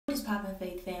poppin',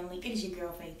 Faith family? It is your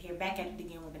girl Faith here, back at it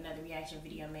again with another reaction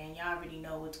video, man. Y'all already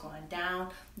know what's going down.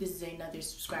 This is another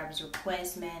subscriber's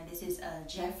request, man. This is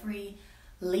Jeffrey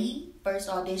Lee, first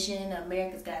audition,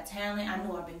 America's Got Talent. I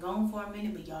know I've been gone for a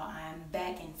minute, but y'all, I am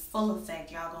back in full effect.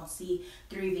 Y'all gonna see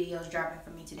 3 videos dropping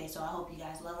from me today, so I hope you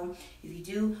guys love them. If you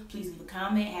do, please leave a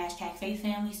comment, hashtag Faith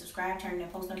Family, subscribe, turn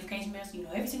that post notification bell so you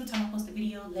know every single time I post a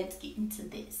video. Let's get into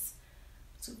this.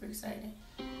 Super excited.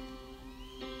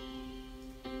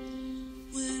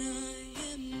 When I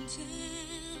am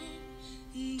down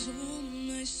and on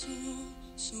my soul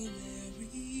so weary,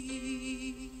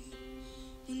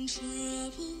 when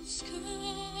troubles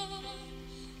come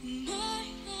and my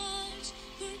eyes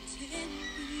pretend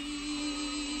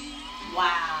me.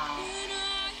 Wow. When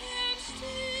I am still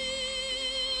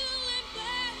and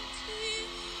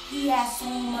empty, He has so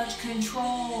much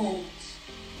control.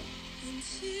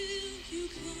 until you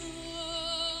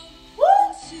come Woo!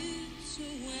 and sit so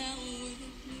well with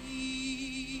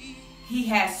me. He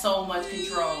has so much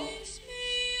control.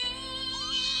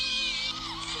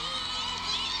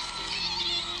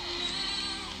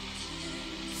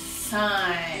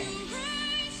 Son.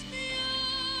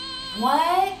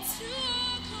 What?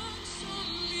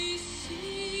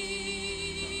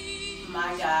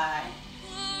 My God.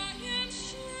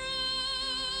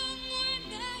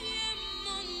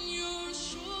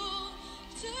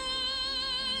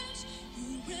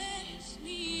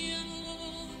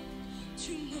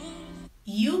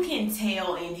 You can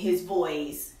tell in his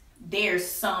voice there's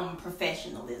some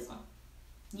professionalism.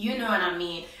 You know what I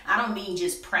mean? I don't mean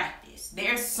just practice.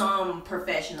 There's some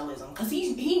professionalism because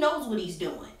he knows what he's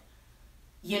doing.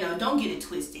 You know, don't get it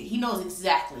twisted. He knows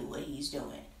exactly what he's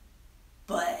doing.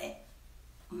 But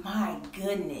my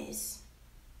goodness.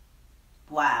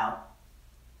 Wow.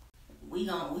 We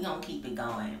gonna keep it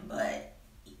going, but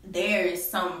there is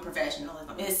some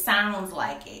professionalism. It sounds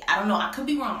like it. I don't know. I could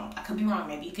be wrong.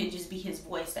 Maybe it could just be his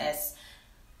voice that's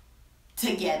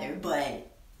together, but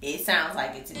it sounds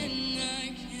like it to me.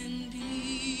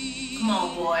 Come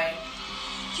on, boy.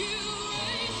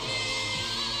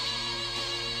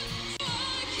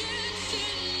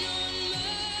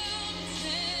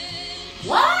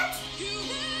 What?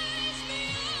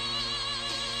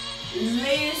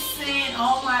 Listen,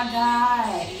 oh my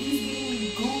God. He's giving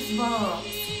me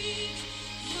goosebumps.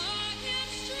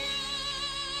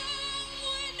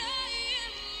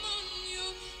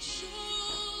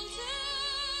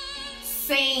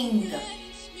 Sing.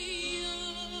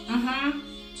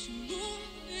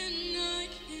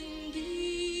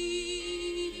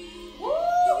 Woo.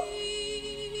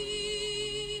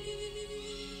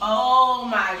 Oh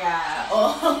my God.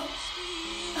 Oh.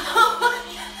 Oh my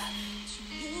God.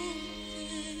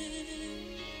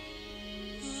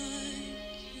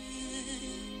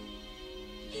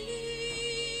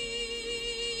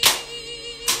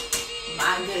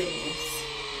 My goodness.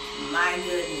 My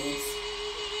goodness.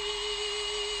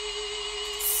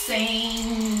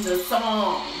 Sing the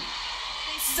song.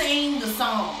 Sing the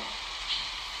song.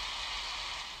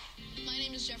 My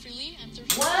name is Jeffrey Lee. I'm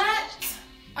 30. What?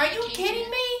 Are you kidding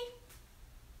me?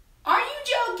 Are you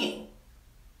joking?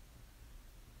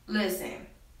 Listen.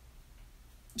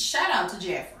 Shout out to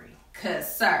Jeffrey.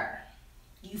 Cause sir,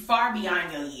 you far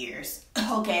beyond your years.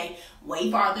 Okay?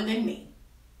 Way farther than me.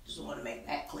 Just want to make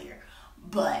that clear.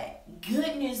 But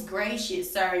goodness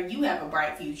gracious, sir, you have a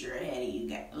bright future ahead of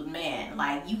you, man.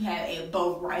 Like, you have a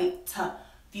bright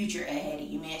future ahead of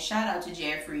you, man. Shout out to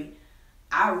Jeffrey.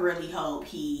 I really hope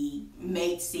he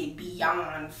makes it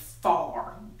beyond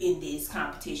far in this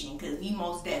competition because he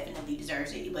most definitely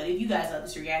deserves it. But if you guys love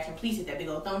this reaction, please hit that big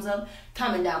old thumbs up.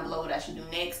 Comment down below what I should do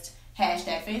next.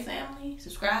 Hashtag Faith Family.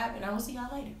 Subscribe, and I will see y'all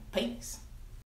later. Peace.